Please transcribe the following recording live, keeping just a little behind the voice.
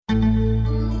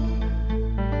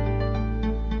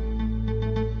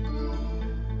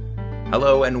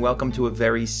Hello and welcome to a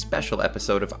very special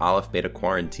episode of Aleph Beta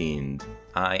Quarantined.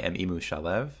 I am Imu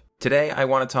Shalev. Today I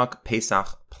want to talk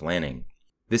Pesach planning.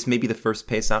 This may be the first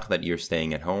Pesach that you're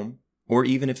staying at home, or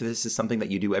even if this is something that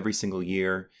you do every single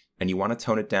year and you want to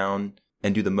tone it down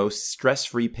and do the most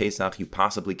stress-free Pesach you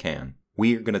possibly can.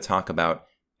 We're going to talk about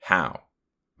how.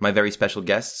 My very special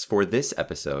guests for this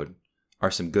episode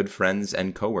are some good friends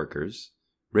and coworkers,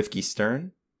 Rivki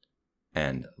Stern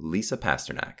and Lisa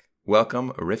Pasternak. Welcome,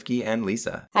 Rivki and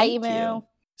Lisa. Hi, Imu.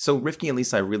 So, Rivki and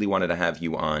Lisa, I really wanted to have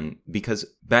you on because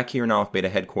back here in Aleph Beta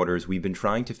headquarters, we've been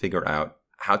trying to figure out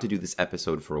how to do this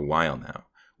episode for a while now.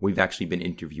 We've actually been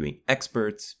interviewing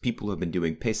experts, people who have been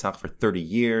doing Pesach for 30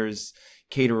 years,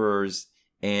 caterers,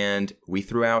 and we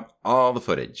threw out all the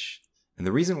footage. And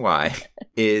the reason why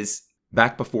is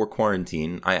back before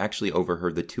quarantine, I actually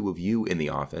overheard the two of you in the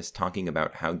office talking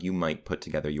about how you might put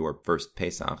together your first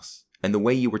Pesachs. And the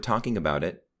way you were talking about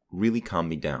it really calmed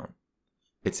me down.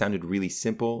 It sounded really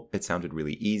simple. It sounded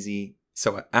really easy.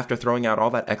 So after throwing out all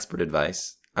that expert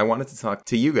advice, I wanted to talk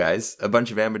to you guys, a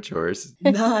bunch of amateurs,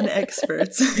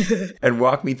 non-experts, and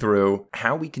walk me through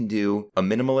how we can do a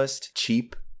minimalist,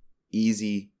 cheap,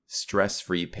 easy,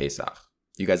 stress-free Pesach.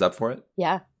 You guys up for it?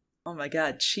 Yeah. Oh my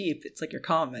God, cheap. It's like you're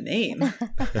calling my name.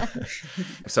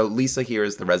 So Lisa here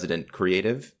is the resident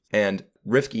creative, and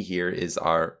Rivki here is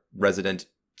our resident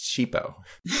cheapo.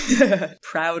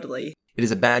 Proudly. It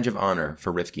is a badge of honor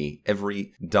for Rivki.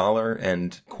 Every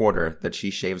 $1.25 that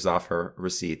she shaves off her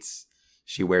receipts,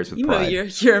 she wears with pride.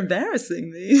 You're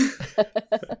embarrassing me.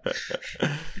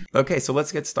 Okay, so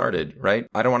let's get started, right?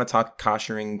 I don't want to talk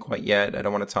koshering quite yet. I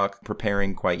don't want to talk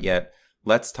preparing quite yet.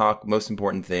 Let's talk most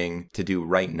important thing to do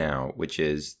right now, which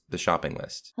is the shopping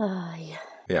list. Yeah.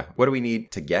 Yeah. What do we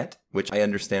need to get? Which I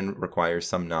understand requires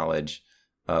some knowledge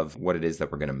of what it is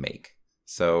that we're going to make.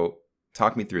 So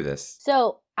talk me through this.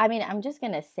 So, I'm just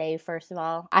going to say, first of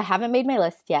all, I haven't made my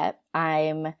list yet.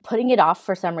 I'm putting it off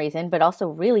for some reason, but also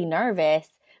really nervous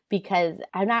because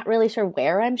I'm not really sure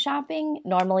where I'm shopping.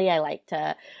 Normally, I like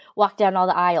to walk down all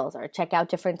the aisles or check out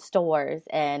different stores,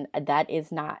 and that is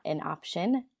not an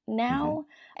option now.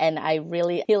 And I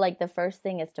really feel like the first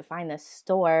thing is to find the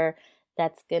store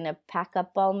that's going to pack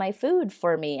up all my food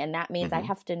for me. And that means I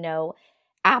have to know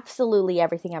absolutely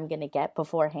everything I'm going to get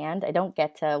beforehand. I don't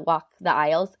get to walk the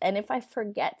aisles. And if I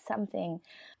forget something,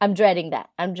 I'm dreading that.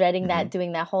 I'm dreading that,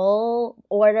 doing that whole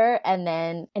order.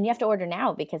 And you have to order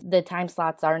now because the time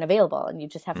slots aren't available and you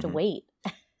just have to wait.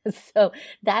 So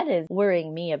that is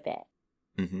worrying me a bit.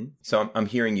 So I'm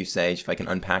hearing you say, if I can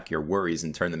unpack your worries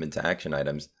and turn them into action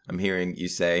items, I'm hearing you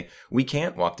say, we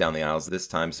can't walk down the aisles this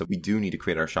time, so we do need to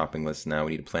create our shopping list now.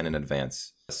 We need to plan in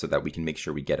advance so that we can make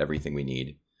sure we get everything we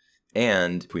need.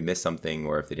 And if we miss something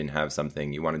or if they didn't have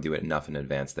something, you want to do it enough in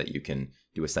advance that you can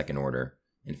do a second order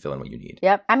and fill in what you need.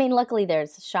 Yep. Luckily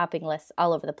there's shopping lists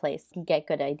all over the place you can get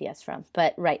good ideas from.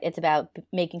 But right, it's about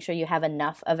making sure you have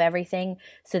enough of everything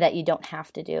so that you don't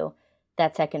have to do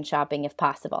that second shopping if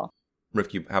possible.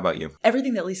 Rivki, how about you?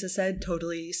 Everything that Lisa said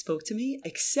totally spoke to me,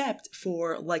 except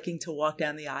for liking to walk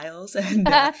down the aisles and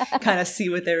kind of see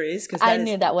what there is. I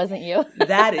knew that wasn't you.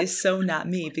 That is so not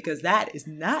me, because that is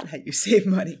not how you save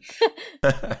money.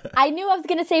 I knew I was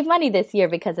going to save money this year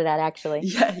because of that, actually.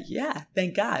 Yeah.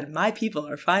 Thank God. My people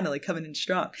are finally coming in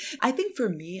strong. I think for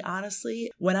me,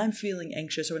 honestly, when I'm feeling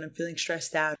anxious or when I'm feeling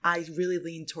stressed out, I really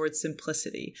lean towards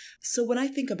simplicity. So when I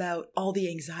think about all the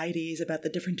anxieties, about the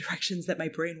different directions that my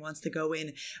brain wants to go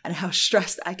in and how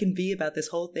stressed I can be about this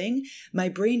whole thing, my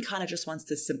brain kind of just wants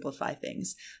to simplify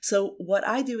things. So what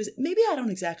I do is, maybe I don't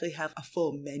exactly have a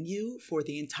full menu for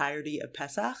the entirety of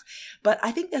Pesach, but I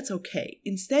think that's okay.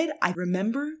 Instead, I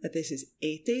remember that this is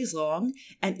 8 days long,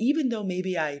 and even though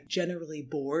maybe I generally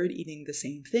bored eating the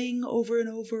same thing over and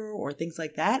over or things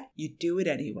like that, you do it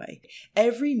anyway.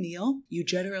 Every meal, you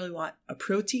generally want a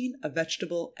protein, a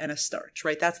vegetable, and a starch,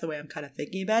 right? That's the way I'm kind of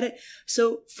thinking about it.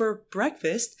 So for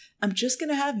breakfast, I'm just going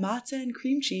to have matzah and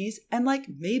cream cheese and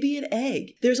maybe an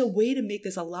egg. There's a way to make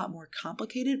this a lot more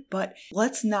complicated, but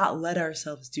let's not let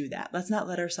ourselves do that. Let's not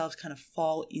let ourselves kind of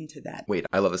fall into that. Wait,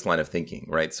 I love this line of thinking,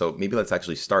 right? So maybe let's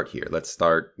actually start here. Let's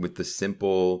start with the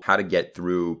simple how to get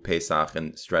through Pesach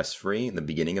and stress-free in the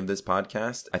beginning of this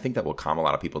podcast. I think that will calm a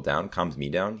lot of people down, calms me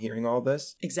down hearing all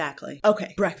this. Exactly.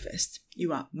 Okay, breakfast.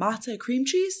 You want matzah, cream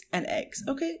cheese, and eggs.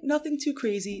 Okay, nothing too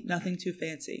crazy, nothing too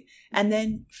fancy. And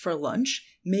then for lunch,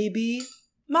 maybe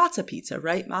matzah pizza,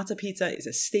 right? Matzah pizza is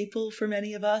a staple for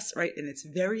many of us, right? And it's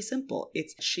very simple.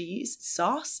 It's cheese,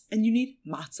 sauce, and you need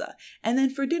matzah. And then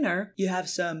for dinner, you have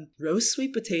some roast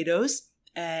sweet potatoes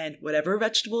and whatever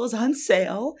vegetable is on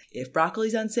sale. If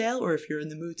broccoli's on sale, or if you're in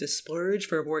the mood to splurge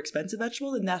for a more expensive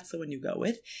vegetable, then that's the one you go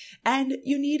with. And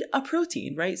you need a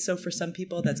protein, right? So for some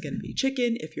people, that's going to be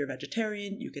chicken. If you're a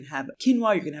vegetarian, you can have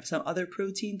quinoa, you can have some other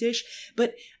protein dish.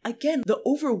 But again, the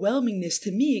overwhelmingness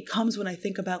to me comes when I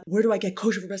think about, where do I get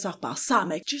kosher for Pesach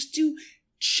balsamic? Just do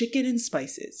chicken and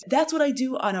spices. That's what I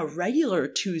do on a regular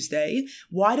Tuesday.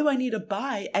 Why do I need to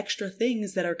buy extra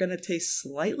things that are going to taste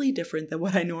slightly different than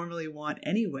what I normally want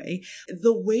anyway?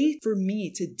 The way for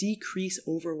me to decrease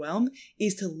overwhelm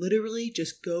is to literally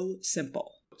just go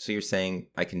simple. So you're saying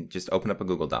I can just open up a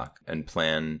Google Doc and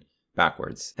plan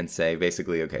backwards and say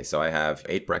basically, okay, so I have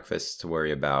 8 breakfasts to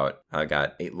worry about. I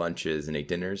got 8 lunches and 8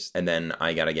 dinners. And then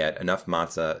I got to get enough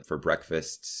matzah for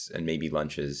breakfasts and maybe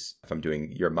lunches if I'm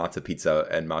doing your matzah pizza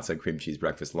and matzah cream cheese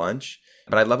breakfast lunch.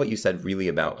 But I love what you said really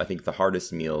about, I think, the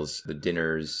hardest meals, the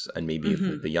dinners, and maybe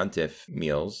the yontif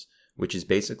meals, which is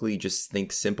basically just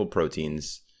think simple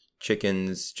proteins,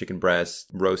 chickens, chicken breast,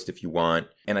 roast if you want.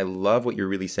 And I love what you're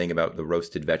really saying about the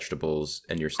roasted vegetables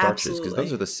and your starches, because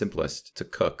those are the simplest to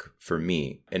cook for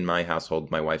me. In my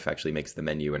household, my wife actually makes the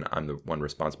menu and I'm the one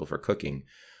responsible for cooking.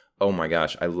 Oh my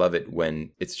gosh, I love it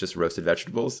when it's just roasted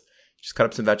vegetables. Just cut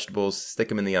up some vegetables, stick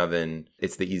them in the oven.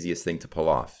 It's the easiest thing to pull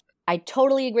off. I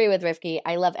totally agree with Rivki.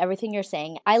 I love everything you're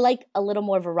saying. I like a little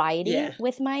more variety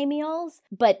with my meals,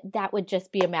 but that would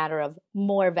just be a matter of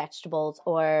more vegetables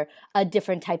or a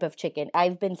different type of chicken.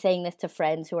 I've been saying this to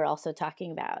friends who are also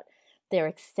talking about their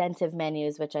extensive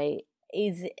menus, which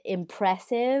is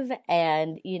impressive.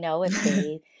 And, you know, if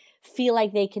they feel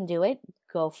like they can do it,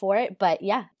 go for it. But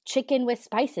yeah, chicken with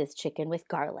spices, chicken with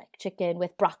garlic, chicken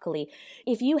with broccoli.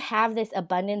 If you have this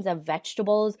abundance of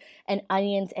vegetables and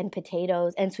onions and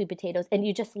potatoes and sweet potatoes, and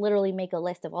you just literally make a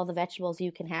list of all the vegetables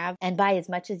you can have and buy as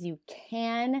much as you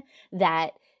can,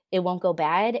 that it won't go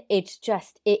bad. It's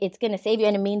just, it's going to save you,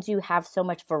 and it means you have so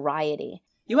much variety.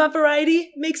 You want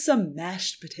variety? Make some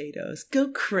mashed potatoes.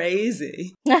 Go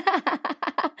crazy.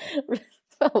 Oh,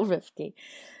 Rivki.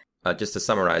 Just to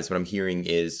summarize, what I'm hearing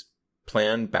is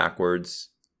plan backwards,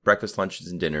 breakfast, lunches,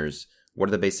 and dinners. What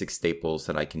are the basic staples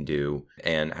that I can do?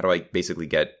 And how do I basically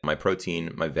get my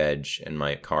protein, my veg, and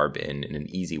my carb in an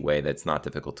easy way that's not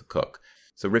difficult to cook?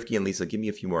 So Rivki and Lisa, give me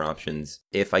a few more options.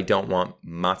 If I don't want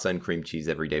matzah and cream cheese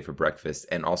every day for breakfast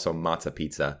and also matzah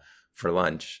pizza for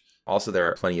lunch. Also, there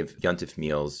are plenty of yontif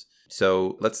meals.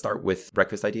 So let's start with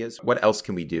breakfast ideas. What else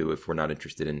can we do if we're not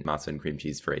interested in matzah and cream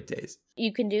cheese for 8 days?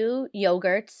 You can do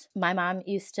yogurts. My mom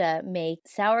used to make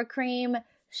sour cream,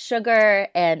 sugar,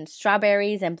 and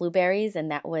strawberries and blueberries,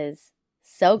 and that was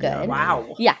so good. Yeah,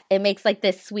 wow. Yeah, it makes like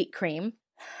this sweet cream.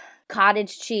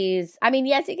 Cottage cheese. I mean,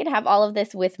 yes, you can have all of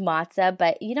this with matzah,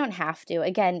 but you don't have to.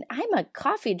 Again, I'm a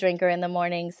coffee drinker in the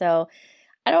morning, so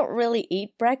I don't really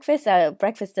eat breakfast.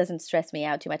 Breakfast doesn't stress me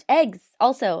out too much. Eggs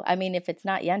also. I mean, if it's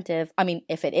not yontif,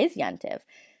 if it is yontif,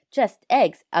 just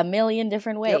eggs, a million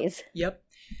different ways. Yep.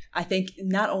 I think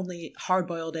not only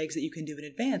hard-boiled eggs that you can do in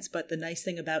advance, but the nice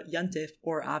thing about yontif,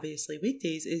 or obviously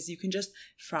weekdays, is you can just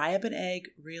fry up an egg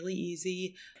really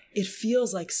easy. It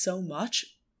feels like so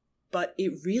much, but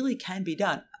it really can be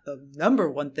done. The number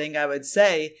one thing I would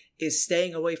say is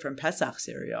staying away from Pesach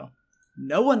cereal.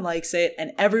 No one likes it,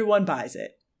 and everyone buys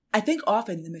it. I think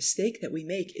often the mistake that we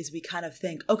make is we kind of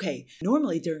think, okay,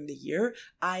 normally during the year,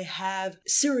 I have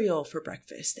cereal for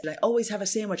breakfast, and I always have a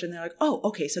sandwich, and they're like, oh,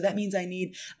 okay, so that means I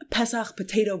need Pesach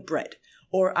potato bread,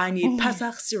 or I need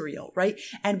Pesach cereal, right?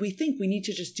 And we think we need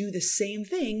to just do the same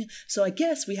thing, so I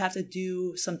guess we have to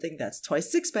do something that's twice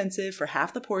as expensive for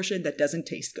half the portion that doesn't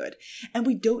taste good. And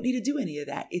we don't need to do any of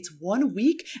that. It's 1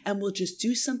 week, and we'll just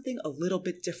do something a little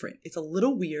bit different. It's a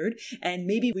little weird, and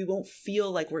maybe we won't feel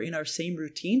like we're in our same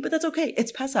routine, but that's okay.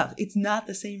 It's Pesach. It's not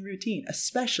the same routine,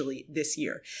 especially this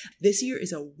year. This year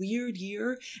is a weird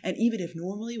year, and even if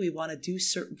normally we want to do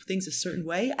certain things a certain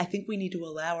way, I think we need to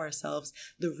allow ourselves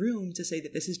the room to say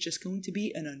that this is just going to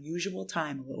be an unusual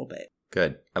time a little bit.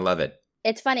 Good. I love it.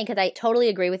 It's funny because I totally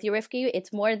agree with you, Rivki.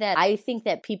 It's more that I think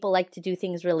that people like to do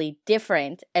things really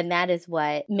different, and that is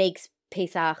what makes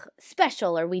Pesach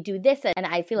special, or we do this. And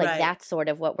I feel like that's sort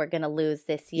of what we're going to lose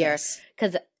this year.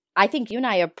 Because I think you and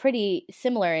I are pretty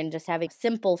similar in just having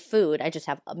simple food. I just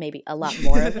have maybe a lot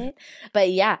more of it.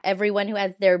 But yeah, everyone who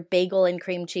has their bagel and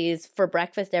cream cheese for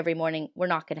breakfast every morning, we're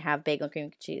not going to have bagel and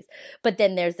cream cheese. But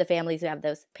then there's the families who have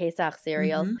those Pesach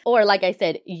cereals. Mm-hmm. Or like I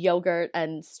said, yogurt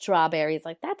and strawberries.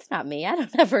 Like, that's not me. I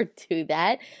don't ever do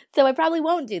that. So I probably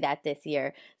won't do that this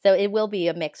year. So it will be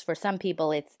a mix. For some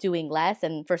people, it's doing less.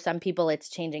 And for some people, it's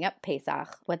changing up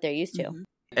Pesach, what they're used to. Mm-hmm.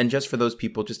 And just for those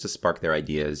people, just to spark their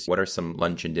ideas, what are some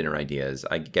lunch and dinner ideas?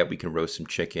 I get we can roast some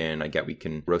chicken. I get we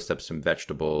can roast up some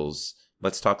vegetables.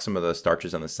 Let's talk some of the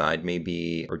starches on the side,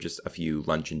 maybe, or just a few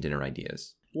lunch and dinner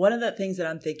ideas. One of the things that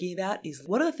I'm thinking about is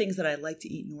what are the things that I like to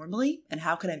eat normally and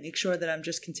how can I make sure that I'm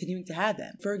just continuing to have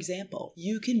them? For example,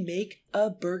 you can make a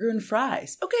burger and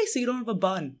fries. Okay, so you don't have a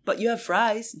bun, but you have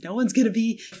fries. No one's going to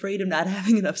be afraid of not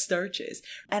having enough starches.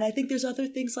 And I think there's other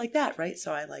things like that, right?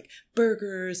 So I like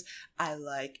burgers. I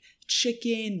like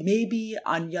chicken. Maybe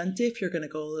on Yontif, you're going to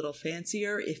go a little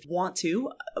fancier if you want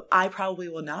to. I probably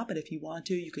will not, but if you want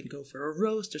to, you can go for a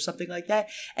roast or something like that.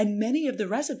 And many of the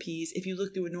recipes, if you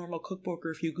look through a normal cookbook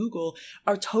or if you Google,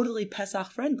 are totally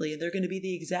Pesach friendly and they're going to be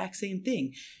the exact same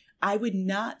thing. I would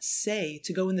not say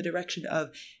to go in the direction of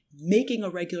making a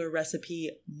regular recipe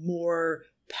more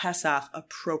Pesach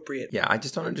appropriate. Yeah, I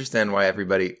just don't understand why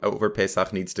everybody over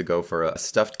Pesach needs to go for a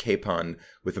stuffed capon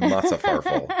with a matzah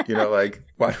farfel. You know, like,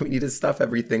 why do we need to stuff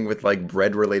everything with like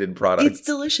bread-related products? It's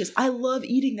delicious. I love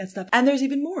eating that stuff. And there's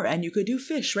even more. And you could do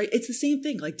fish, right? It's the same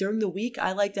thing. Like during the week,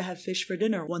 I like to have fish for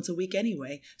dinner once a week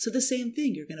anyway. So the same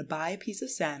thing. You're going to buy a piece of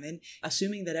salmon,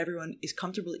 assuming that everyone is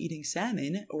comfortable eating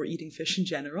salmon or eating fish in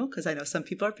general, because I know some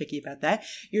people are picky about that.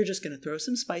 You're just going to throw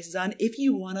some spices on. If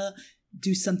you want to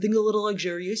do something a little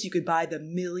luxurious, you could buy the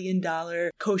 $1 million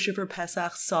kosher for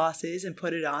Pesach sauces and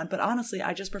put it on. But honestly,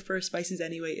 I just prefer spices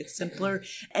anyway. It's simpler.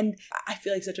 And I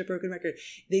feel like such a broken record.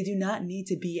 They do not need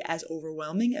to be as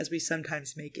overwhelming as we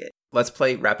sometimes make it. Let's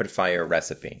play rapid fire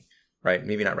recipe, right?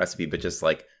 Maybe not recipe, but just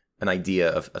like an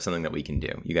idea of something that we can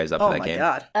do. You guys up for that game? Oh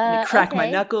my God. Let me crack my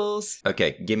okay. knuckles.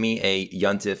 Okay, give me a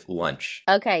Yontif lunch.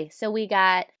 Okay, so we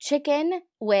got chicken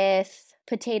with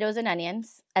potatoes and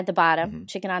onions at the bottom,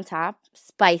 chicken on top,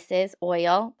 spices,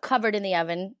 oil, covered in the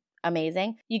oven.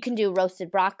 Amazing. You can do roasted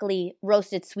broccoli,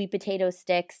 roasted sweet potato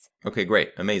sticks. Okay,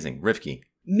 great. Amazing. Rivki.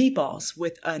 Meatballs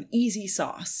with an easy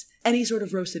sauce, any sort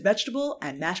of roasted vegetable,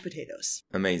 and mashed potatoes.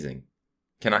 Amazing.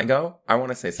 Can I go? I want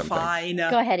to say something. Fine.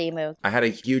 Go ahead, Emu. I had a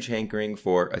huge hankering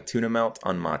for a tuna melt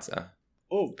on matzah.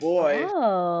 Oh boy.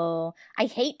 Oh, I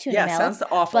hate tuna Yeah, melt, sounds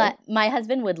awful. but my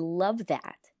husband would love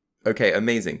that. Okay,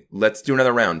 amazing. Let's do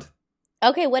another round.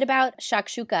 Okay, what about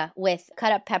shakshuka with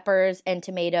cut up peppers and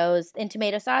tomatoes and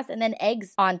tomato sauce and then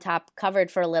eggs on top covered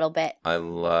for a little bit? I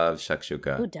love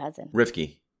shakshuka. Who doesn't?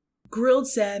 Rivki. Grilled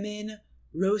salmon,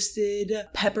 roasted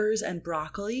peppers and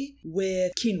broccoli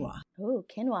with quinoa. Ooh,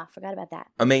 quinoa. Forgot about that.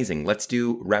 Amazing. Let's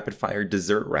do rapid fire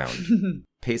dessert round.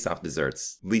 Pace-off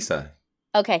desserts. Lisa.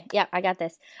 Okay, yeah, I got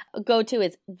this. Go-to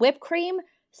is whipped cream,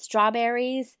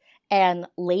 strawberries, and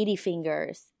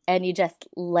ladyfingers. And you just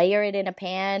layer it in a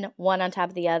pan, one on top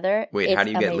of the other. Wait, how It's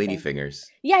do you get amazing. lady fingers?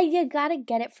 Yeah, you gotta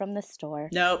get it from the store.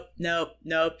 Nope.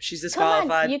 She's Come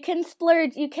disqualified. on, you can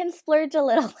splurge a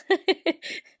little.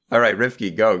 All right,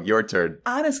 Rivki, go. Your turn.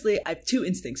 Honestly, I have two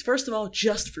instincts. First of all,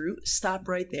 just fruit. Stop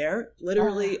right there.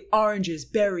 Literally oranges,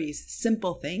 berries,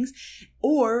 simple things.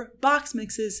 Or box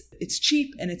mixes. It's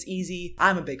cheap and it's easy.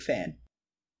 I'm a big fan.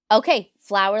 Okay,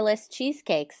 flourless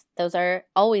cheesecakes. Those are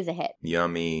always a hit.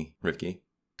 Yummy. Rivki.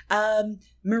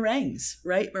 Meringues,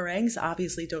 right? Meringues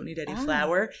obviously don't need any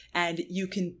flour, and you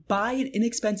can buy an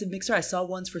inexpensive mixer. I saw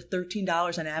ones for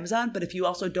 $13 on Amazon, but if you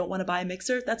also don't want to buy a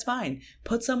mixer, that's fine.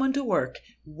 Put someone to work.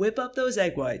 Whip up those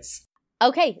egg whites.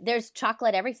 Okay, there's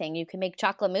chocolate everything. You can make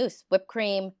chocolate mousse, whipped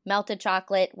cream, melted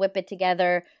chocolate, whip it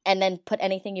together, and then put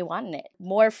anything you want in it.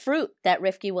 More fruit that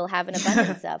Rivki will have an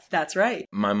abundance of. That's right.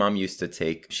 My mom used to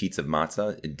take sheets of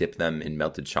matzah and dip them in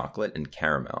melted chocolate and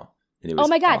caramel. And it was Oh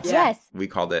my God, awesome. yes. We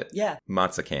called it Yeah.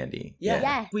 matzah candy.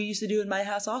 Yeah. We used to do it in my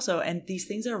house also. And these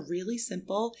things are really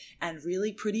simple and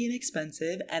really pretty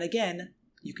inexpensive. And again,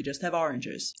 you could just have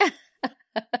oranges.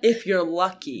 If you're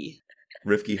lucky.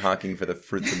 Rivki hawking for the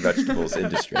fruits and vegetables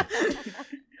industry.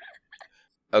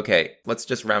 Okay, let's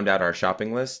just round out our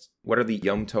shopping list. What are the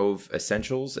Yom Tov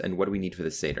essentials and what do we need for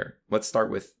the Seder? Let's start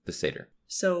with the Seder.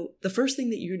 So the first thing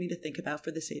that you need to think about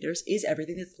for the Seders is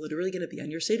everything that's literally going to be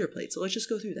on your Seder plate. So let's just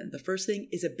go through them. The first thing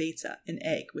is a beitza, an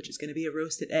egg, which is going to be a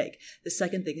roasted egg. The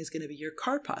second thing is going to be your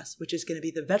karpas, which is going to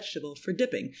be the vegetable for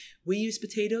dipping. We use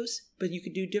potatoes, but you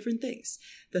can do different things.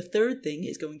 The third thing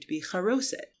is going to be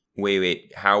charoset.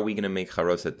 Wait. How are we going to make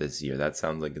charoset this year? That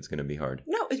sounds like it's going to be hard.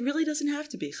 No, it really doesn't have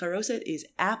to be. Charoset is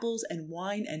apples and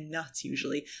wine and nuts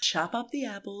usually. Chop up the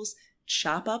apples,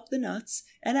 chop up the nuts,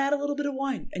 and add a little bit of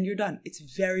wine, and you're done. It's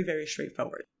very, very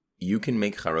straightforward. You can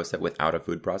make charoset without a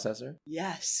food processor?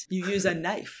 Yes, you use a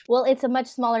knife. Well, it's a much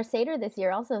smaller Seder this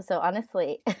year also, so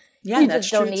honestly, Yeah, you that's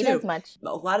just don't true need too. as much.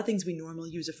 A lot of things we normally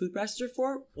use a food processor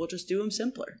for, we'll just do them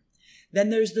simpler. Then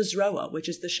there's the zroa, which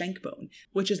is the shank bone,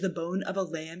 which is the bone of a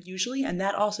lamb usually, and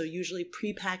that also usually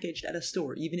prepackaged at a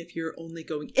store. Even if you're only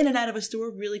going in and out of a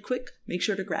store really quick, make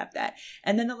sure to grab that.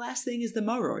 And then the last thing is the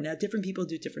maror. Now, different people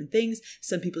do different things.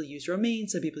 Some people use romaine,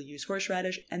 some people use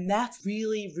horseradish, and that's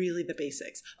really, really the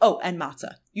basics. Oh, and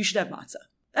matzah. You should have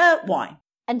matzah. Wine.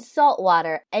 And salt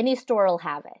water. Any store will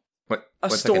have it. What? A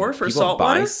One store second. for People salt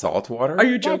buy water? salt water? Are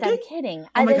you Guys, joking? I'm kidding.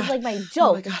 Oh my It's God. like my Oh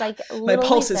joke. my It's God. like My little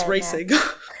pulse Lisa is in there. racing.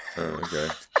 Oh, okay.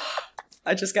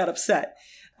 I just got upset.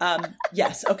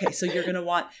 Yes. Okay. So you're going to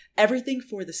want everything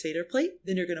for the Seder plate.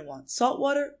 Then you're going to want salt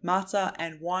water, matzah,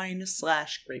 and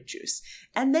wine/grape juice.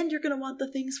 And then you're going to want the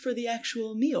things for the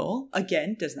actual meal.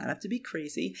 Again, does not have to be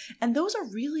crazy. And those are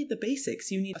really the basics.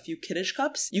 You need a few Kiddush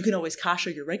cups. You can always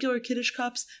kasher your regular Kiddush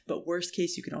cups, but worst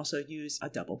case, you can also use a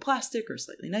double plastic or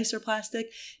slightly nicer plastic.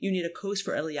 You need a kos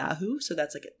for Eliyahu. So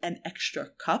that's like an extra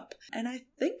cup. And I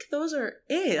think those are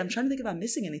it. I'm trying to think if I'm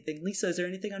missing anything. Lisa, is there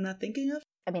anything I'm not thinking of?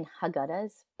 I mean,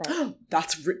 Haggadahs, but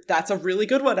That's a really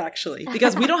good one, actually,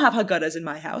 because we don't have Haggadahs in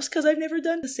my house because I've never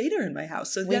done the Seder in my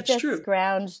house. So we that's just true.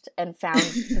 scrounged and found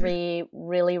 3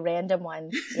 really random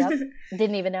ones. Yep.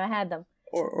 Didn't even know I had them.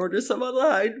 Or order some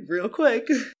online real quick.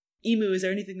 Emu, is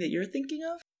there anything that you're thinking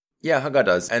of? Yeah,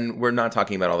 Haggadahs. And we're not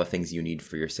talking about all the things you need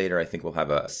for your Seder. I think we'll have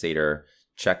a Seder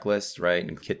checklist, right?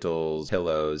 And kittles,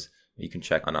 pillows. You can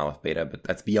check on Aleph Beta, but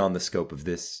that's beyond the scope of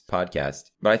this podcast.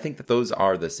 But I think that those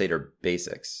are the Seder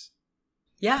basics.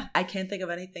 Yeah, I can't think of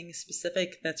anything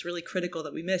specific that's really critical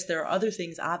that we missed. There are other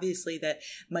things, obviously, that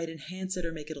might enhance it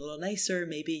or make it a little nicer.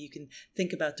 Maybe you can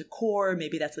think about decor.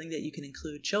 Maybe that's something that you can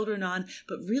include children on.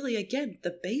 But really, again,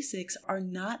 the basics are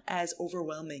not as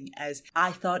overwhelming as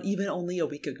I thought even only a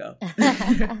week ago.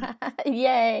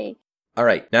 Yay. All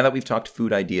right, now that we've talked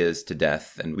food ideas to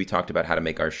death and we talked about how to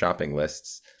make our shopping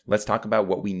lists, let's talk about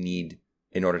what we need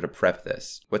in order to prep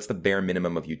this. What's the bare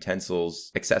minimum of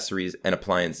utensils, accessories, and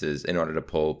appliances in order to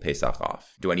pull Pesach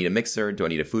off? Do I need a mixer? Do I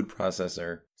need a food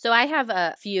processor? So I have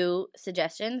a few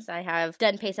suggestions. I have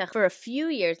done Pesach for a few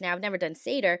years now. I've never done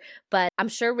Seder, but I'm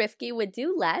sure Rifki would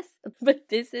do less. But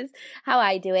this is how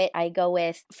I do it. I go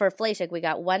with, for Fleshik, we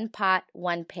got 1 pot,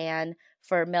 1 pan.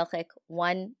 For Milchik,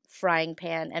 1 frying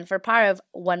pan. And for Parav,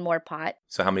 1 more pot.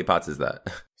 So how many pots is that?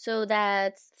 So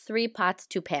that's 3 pots,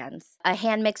 2 pans. A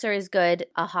hand mixer is good,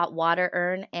 a hot water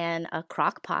urn, and a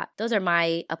crock pot. Those are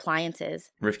my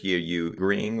appliances. Rifki, are you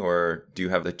agreeing or do you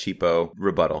have the cheapo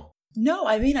rebuttal? No,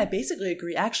 I mean, I basically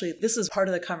agree. Actually, this is part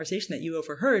of the conversation that you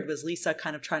overheard was Lisa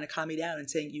kind of trying to calm me down and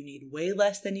saying you need way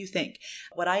less than you think.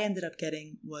 What I ended up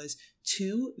getting was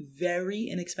 2 very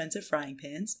inexpensive frying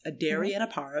pans, a dairy and a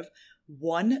parav,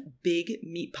 1 big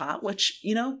meat pot, which,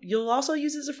 you'll also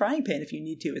use as a frying pan if you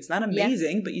need to. It's not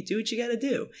amazing, but you do what you got to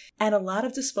do. And a lot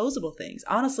of disposable things.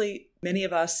 Honestly, many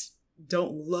of us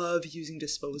don't love using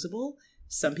disposable.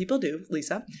 Some people do,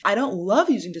 Lisa. I don't love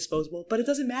using disposable, but it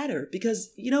doesn't matter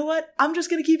because you know what? I'm just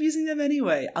going to keep using them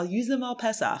anyway. I'll use them all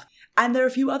Pesach. And there are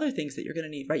a few other things that you're going to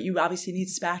need, right? You obviously need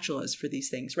spatulas for these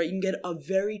things, right? You can get a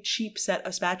very cheap set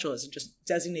of spatulas and just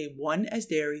designate 1 as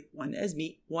dairy, 1 as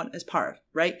meat, 1 as parv,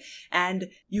 right? And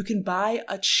you can buy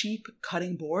a cheap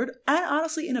cutting board. And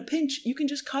honestly, in a pinch, you can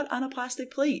just cut on a plastic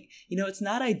plate. It's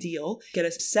not ideal. Get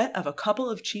a set of a couple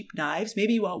of cheap knives.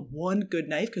 Maybe you want 1 good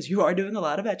knife because you are doing a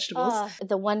lot of vegetables.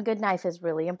 The 1 good knife is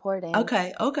really important.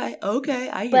 Okay.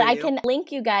 I hear But I you. can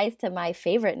link you guys to my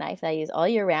favorite knife that I use all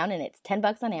year round, and it's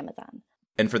 $10 on Amazon.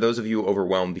 And for those of you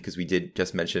overwhelmed, because we did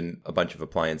just mention a bunch of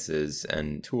appliances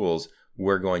and tools,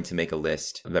 we're going to make a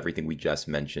list of everything we just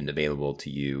mentioned available to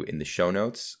you in the show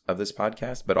notes of this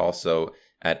podcast, but also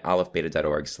at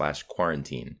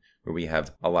alepbeta.org/quarantine, where we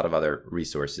have a lot of other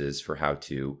resources for how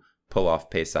to pull off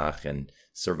Pesach and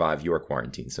survive your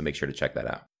quarantine. So make sure to check that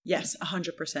out. Yes,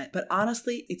 100%. But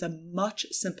honestly, it's a much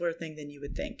simpler thing than you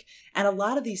would think. And a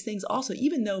lot of these things also,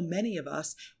 even though many of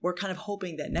us were kind of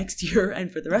hoping that next year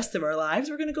and for the rest of our lives,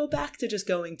 we're going to go back to just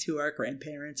going to our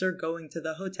grandparents or going to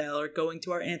the hotel or going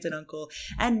to our aunt and uncle.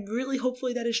 And really,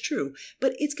 hopefully that is true.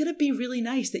 But it's going to be really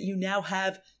nice that you now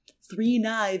have 3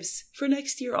 knives for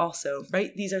next year also,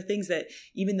 right? These are things that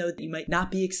even though you might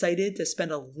not be excited to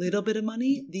spend a little bit of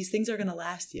money, these things are going to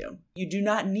last you. You do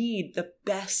not need the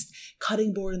best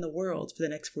cutting board in the world for the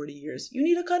next 40 years. You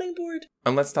need a cutting board.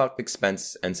 And let's talk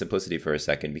expense and simplicity for a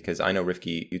second, because I know,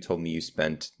 Rifki, you told me you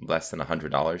spent less than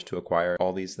 $100 to acquire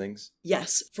all these things.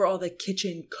 Yes, for all the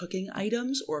kitchen cooking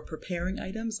items or preparing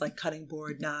items like cutting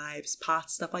board, knives,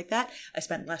 pots, stuff like that, I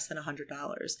spent less than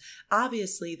 $100.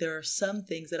 Obviously, there are some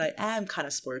things that I am kind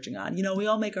of splurging on. We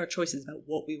all make our choices about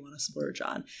what we want to splurge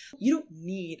on. You don't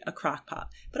need a crock pot,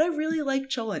 but I really like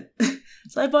cholent.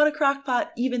 So I bought a crock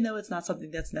pot, even though it's not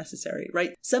something that's necessary,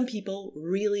 right? Some people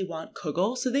really want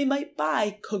kugel, so they might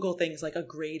buy kugel things like a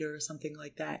grater or something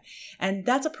like that. And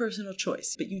that's a personal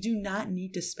choice, but you do not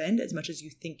need to spend as much as you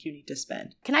think you need to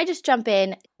spend. Can I just jump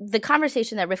in? The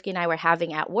conversation that Rifki and I were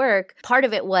having at work, part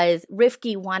of it was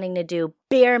Rifki wanting to do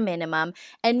bare minimum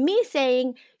and me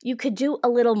saying you could do a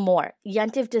little more.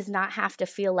 Yontif does not have to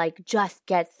feel like just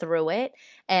get through it.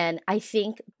 And I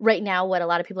think right now what a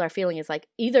lot of people are feeling is like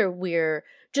either we're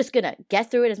just going to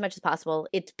get through it as much as possible.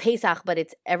 It's Pesach, but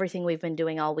it's everything we've been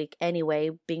doing all week anyway,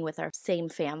 being with our same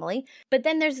family. But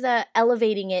then there's the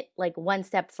elevating it like one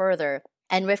step further.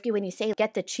 And Rifki, when you say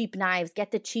get the cheap knives,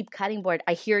 get the cheap cutting board,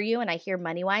 I hear you and I hear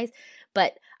money-wise,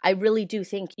 but I really do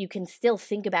think you can still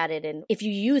think about it. And if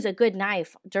you use a good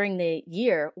knife during the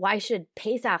year, why should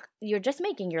Pesach? You're just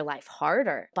making your life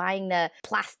harder. Buying the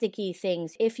plasticky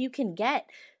things. If you can get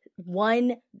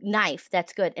one knife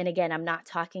that's good, and again, I'm not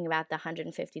talking about the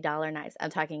 $150 knives. I'm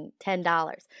talking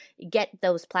 $10. Get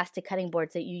those plastic cutting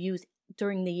boards that you use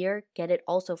during the year, get it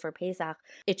also for Pesach.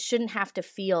 It shouldn't have to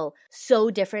feel so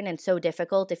different and so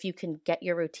difficult if you can get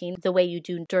your routine the way you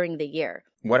do during the year.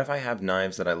 What if I have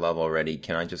knives that I love already?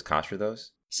 Can I just kosher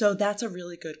those? So that's a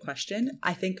really good question.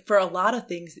 I think for a lot of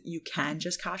things, you can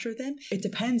just kosher them. It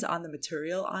depends on the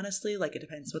material, honestly. Like it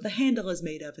depends what the handle is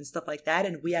made of and stuff like that.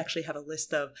 And we actually have a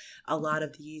list of a lot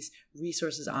of these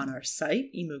resources on our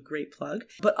site. Emu, great plug.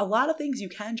 But a lot of things you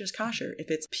can just kosher. If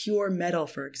it's pure metal,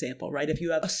 for example, right? If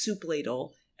you have a soup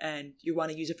ladle and you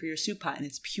want to use it for your soup pot and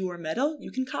it's pure metal, you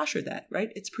can kosher that,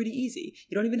 right? It's pretty easy.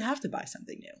 You don't even have to buy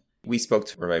something new. We spoke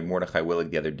to Rabbi Mordechai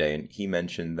Willig the other day, and he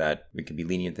mentioned that we could be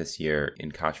lenient this year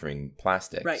in koshering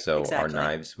plastic. Right, so exactly. Our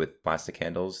knives with plastic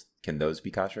handles, can those be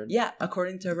koshered? Yeah,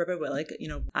 according to Rabbi Willig,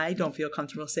 I don't feel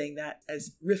comfortable saying that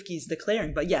as Rifki's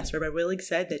declaring, but yes, Rabbi Willig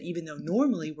said that even though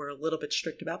normally we're a little bit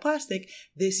strict about plastic,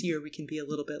 this year we can be a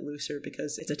little bit looser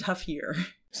because it's a tough year.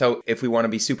 So if we want to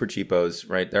be super cheapos,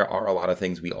 right, there are a lot of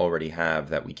things we already have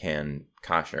that we can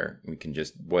kosher. We can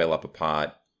just boil up a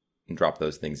pot and drop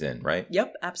those things in, right?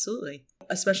 Yep, absolutely.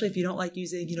 Especially if you don't like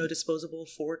using, disposable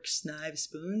forks, knives,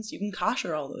 spoons, you can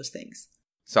kosher all those things.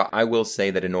 So I will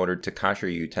say that in order to kosher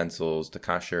your utensils, to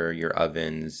kosher your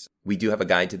ovens, we do have a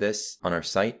guide to this on our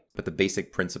site, but the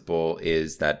basic principle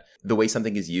is that the way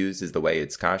something is used is the way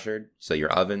it's koshered. So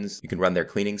your ovens, you can run their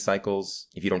cleaning cycles.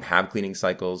 If you don't have cleaning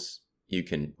cycles, you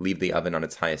can leave the oven on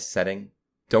its highest setting.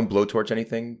 Don't blowtorch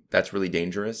anything. That's really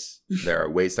dangerous. There are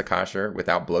ways to kosher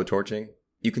without blowtorching.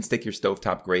 You can stick your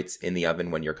stovetop grates in the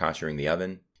oven when you're koshering the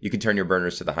oven. You can turn your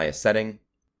burners to the highest setting.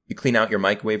 You clean out your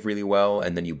microwave really well,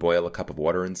 and then you boil a cup of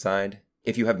water inside.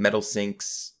 If you have metal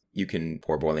sinks, you can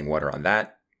pour boiling water on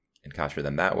that and kosher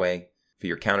them that way. For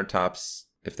your countertops,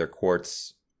 if they're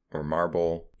quartz or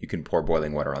marble, you can pour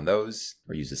boiling water on those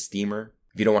or use a steamer.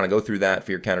 If you don't want to go through that for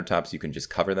your countertops, you can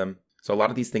just cover them. So a lot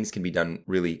of these things can be done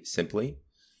really simply.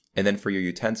 And then for your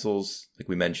utensils, like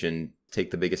we mentioned,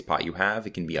 take the biggest pot you have.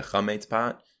 It can be a chametz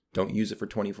pot. Don't use it for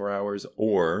 24 hours.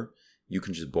 Or you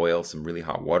can just boil some really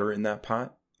hot water in that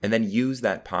pot. And then use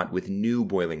that pot with new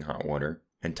boiling hot water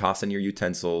and toss in your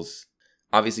utensils.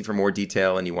 Obviously, for more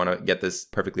detail and you want to get this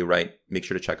perfectly right, make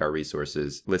sure to check our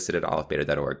resources listed at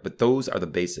aleph-beta.org. But those are the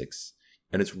basics.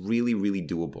 And it's really, really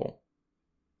doable.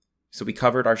 So we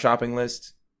covered our shopping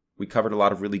list. We covered a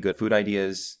lot of really good food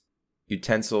ideas,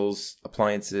 utensils,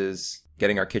 appliances,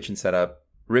 getting our kitchen set up.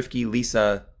 Rifki,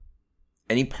 Lisa,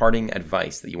 any parting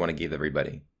advice that you want to give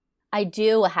everybody? I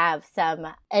do have some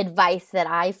advice that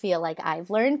I feel like I've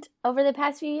learned over the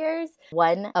past few years.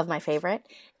 One of my favorite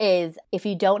is if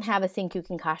you don't have a sink you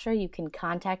can kosher, you can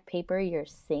contact paper your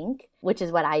sink, which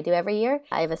is what I do every year.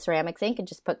 I have a ceramic sink and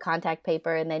just put contact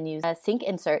paper and then use a sink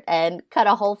insert and cut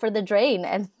a hole for the drain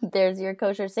and there's your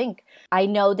kosher sink. I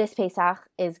know this Pesach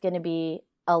is going to be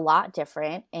a lot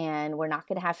different and we're not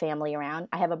going to have family around.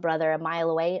 I have a brother a mile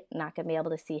away, not going to be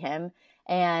able to see him.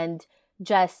 And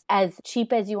just as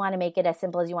cheap as you want to make it, as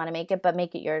simple as you want to make it, but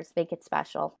make it yours, make it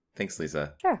special. Thanks,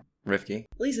 Lisa. Sure. Rifki?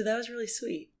 Lisa, that was really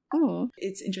sweet.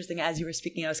 It's interesting. As you were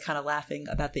speaking, I was kind of laughing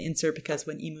about the insert because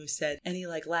when Emu said any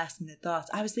last minute thoughts,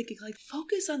 I was thinking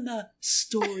focus on the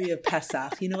story of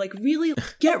Pesach, really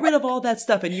get rid of all that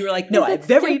stuff. And you were like, no, I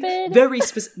very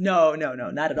specific. No,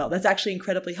 not at all. That's actually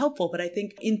incredibly helpful. But I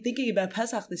think in thinking about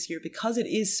Pesach this year, because it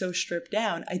is so stripped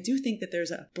down, I do think that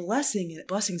there's a blessing.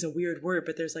 Blessing's a weird word,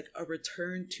 but there's a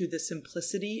return to the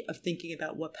simplicity of thinking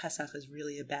about what Pesach is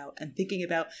really about and thinking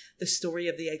about the story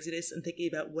of the Exodus and thinking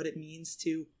about what it means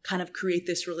to kind of create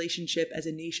this relationship as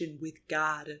a nation with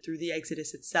God through the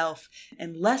Exodus itself,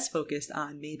 and less focused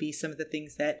on maybe some of the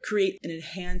things that create an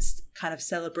enhanced kind of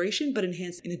celebration, but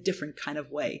enhanced in a different kind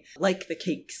of way, like the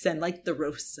cakes and like the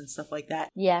roasts and stuff like that.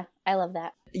 Yeah, I love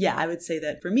that. Yeah, I would say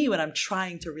that for me, what I'm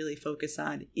trying to really focus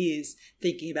on is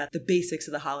thinking about the basics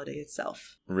of the holiday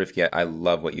itself. Rivka, I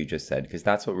love what you just said, because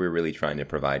that's what we're really trying to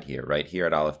provide here, right? Here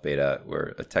at Aleph Beta,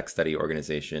 we're a tech study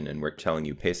organization, and we're telling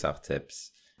you Pesach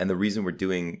tips. And the reason we're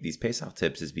doing these Pesach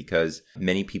tips is because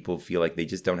many people feel like they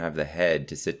just don't have the head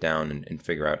to sit down and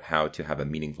figure out how to have a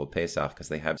meaningful Pesach, because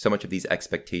they have so much of these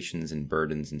expectations and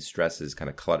burdens and stresses kind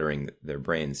of cluttering their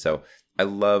brains. So I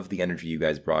love the energy you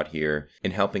guys brought here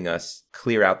in helping us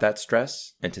clear out that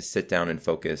stress and to sit down and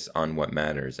focus on what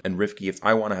matters. And Rivki, if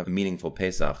I want to have a meaningful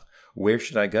Pesach, where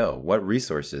should I go? What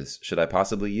resources should I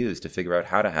possibly use to figure out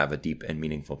how to have a deep and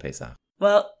meaningful Pesach?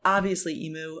 Well, obviously,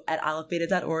 Emu, at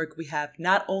alephbeta.org, we have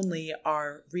not only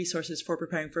our resources for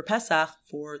preparing for Pesach,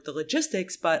 for the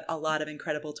logistics, but a lot of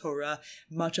incredible Torah,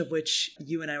 much of which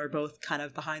you and I were both kind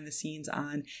of behind the scenes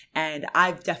on. And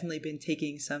I've definitely been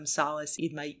taking some solace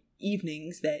in my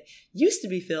evenings that used to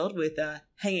be filled with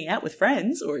hanging out with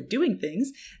friends or doing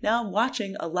things. Now I'm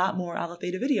watching a lot more Aleph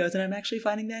Beta videos, and I'm actually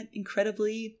finding that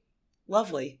incredibly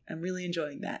lovely. I'm really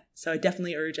enjoying that. So I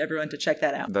definitely urge everyone to check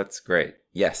that out. That's great.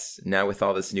 Yes. Now with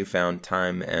all this newfound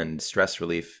time and stress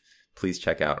relief, please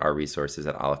check out our resources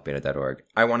at alephbeta.org.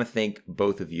 I want to thank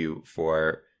both of you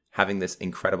for having this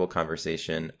incredible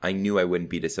conversation. I knew I wouldn't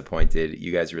be disappointed.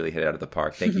 You guys really hit it out of the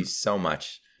park. Thank you so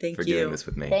much for doing this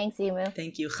with me. Thanks, Emu.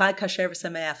 Thank you. Chag Kasher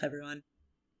v'Sameach, everyone.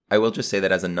 I will just say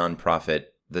that as a nonprofit,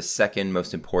 the second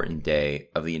most important day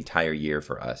of the entire year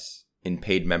for us in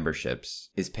paid memberships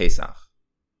is Pesach.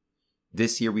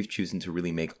 This year, we've chosen to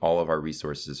really make all of our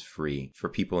resources free for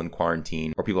people in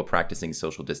quarantine or people practicing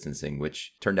social distancing,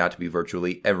 which turned out to be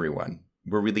virtually everyone.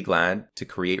 We're really glad to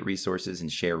create resources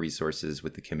and share resources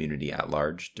with the community at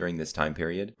large during this time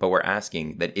period. But we're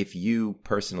asking that if you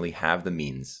personally have the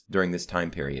means during this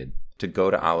time period to go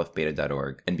to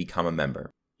alephbeta.org and become a member.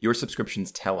 Your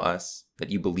subscriptions tell us that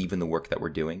you believe in the work that we're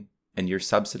doing, and you're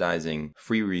subsidizing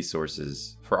free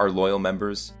resources for our loyal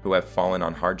members who have fallen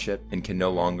on hardship and can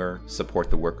no longer support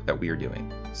the work that we are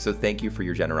doing. So thank you for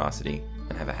your generosity,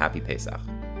 and have a happy Pesach.